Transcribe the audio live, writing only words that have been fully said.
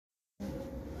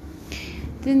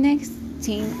The next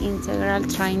thing, integral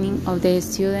training of the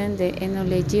student. The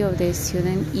knowledge of the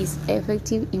student is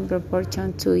effective in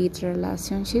proportion to its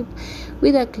relationship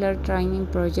with a clear training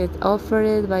project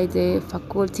offered by the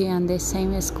faculty and the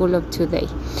same school of today.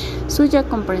 Such a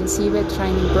comprehensive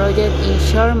training project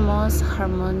ensures most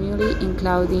harmoniously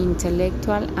include the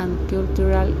intellectual and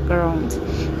cultural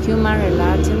growth, human,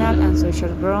 relational, and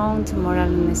social growth, moral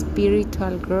and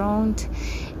spiritual growth.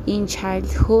 In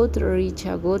childhood, reach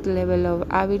a good level of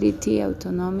ability,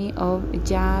 autonomy of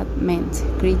judgment,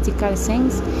 critical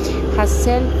sense, has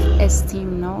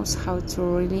self-esteem, knows how to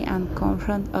really and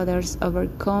confront others,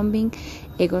 overcoming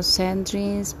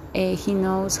egocentrism. He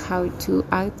knows how to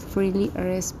act freely,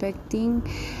 respecting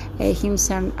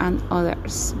himself and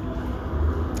others.